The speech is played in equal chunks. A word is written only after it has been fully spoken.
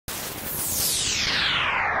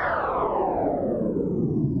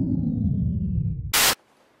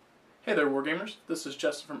Hey there Wargamers, this is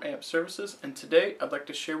Justin from AMP Services, and today I'd like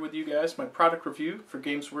to share with you guys my product review for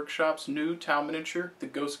Games Workshop's new Tau miniature, the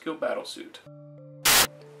Ghostkeel Battlesuit.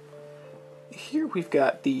 Here we've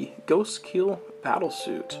got the Ghostkeel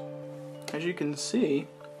Battlesuit. As you can see,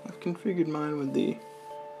 I've configured mine with the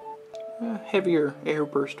heavier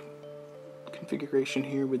airburst configuration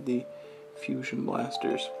here with the fusion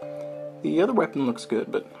blasters. The other weapon looks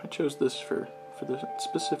good, but I chose this for the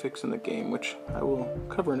specifics in the game, which I will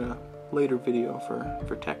cover in a later video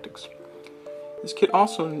for tactics. This kit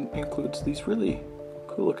also includes these really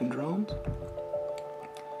cool looking drones.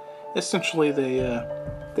 Essentially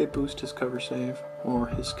they boost his cover save or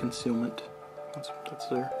his concealment. That's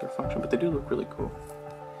their function, but they do look really cool.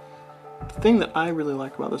 The thing that I really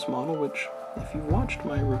like about this model, which if you watched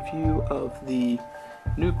my review of the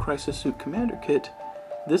new Crisis Suit Commander kit,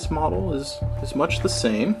 this model is much the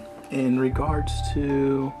same in regards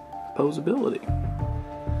to posability.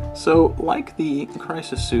 So, like the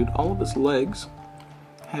Crisis Suit, all of his legs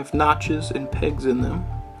have notches and pegs in them,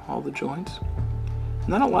 all the joints,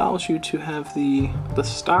 and that allows you to have the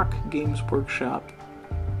stock Games Workshop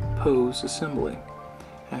pose assembly.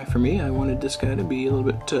 For me, I wanted this guy to be a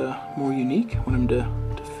little bit more unique. I want him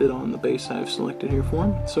to fit on the base I've selected here for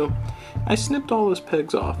him. So I snipped all those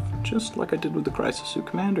pegs off, just like I did with the Crisis Suit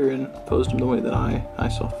Commander, and posed him the way that I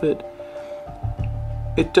saw fit.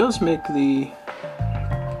 It does make the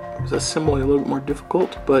assembly a little bit more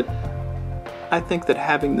difficult, but I think that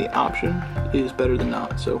having the option is better than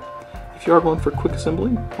not. So if you are going for quick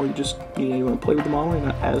assembly, or you just you want to play with the model, you're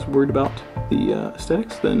not as worried about the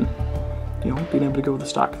aesthetics, then being able to go with the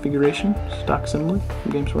stock configuration, stock assembly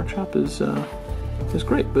from Games Workshop is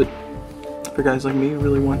great. But for guys like me who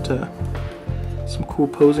really want some cool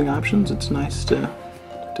posing options, it's nice to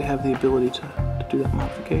have the ability to do that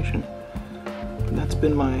modification. And that's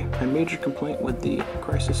been my major complaint with the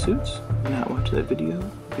Crisis Suits. If you not watch that video,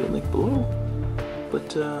 there'll be a link below. But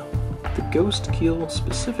the Ghostkeel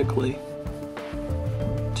specifically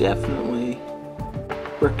definitely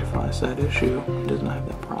rectifies that issue. It does not have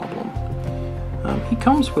that problem. He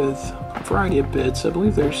comes with a variety of bits. I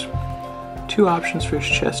believe there's 2 options for his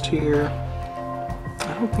chest here.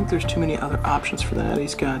 I don't think there's too many other options for that.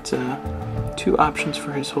 He's got 2 options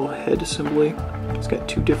for his whole head assembly. He's got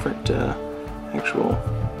 2 different actual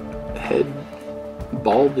head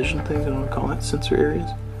ball vision things, I don't want to call it, sensor areas.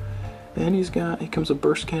 And he comes with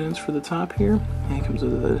burst cannons for the top here, and he comes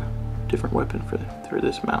with a different weapon for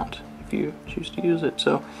this mount if you choose to use it.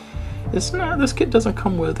 So this kit doesn't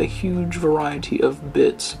come with a huge variety of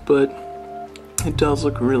bits, but it does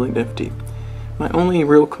look really nifty. My only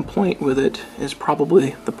real complaint with it is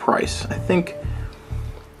probably the price. I think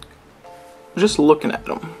just looking at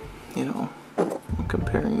them, I'm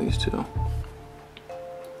comparing these two.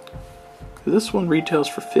 This one retails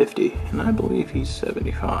for $50, and I believe he's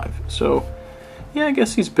 $75. So, yeah, I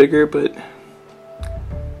guess he's bigger, but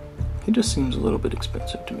he just seems a little bit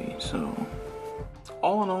expensive to me. So,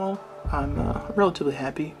 all in all, I'm relatively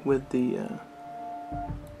happy with the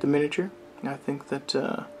miniature. I think that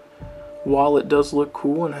while it does look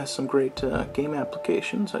cool and has some great game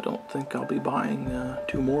applications, I don't think I'll be buying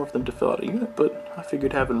 2 more of them to fill out a unit, but I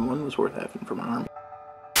figured having one was worth having for my army.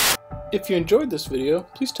 If you enjoyed this video,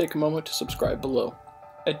 please take a moment to subscribe below.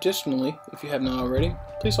 Additionally, if you have not already,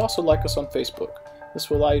 please also like us on Facebook. This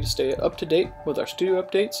will allow you to stay up to date with our studio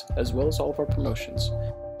updates as well as all of our promotions.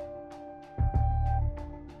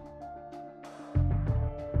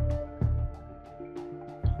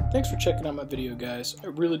 Thanks for checking out my video, guys. I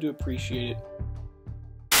really do appreciate it.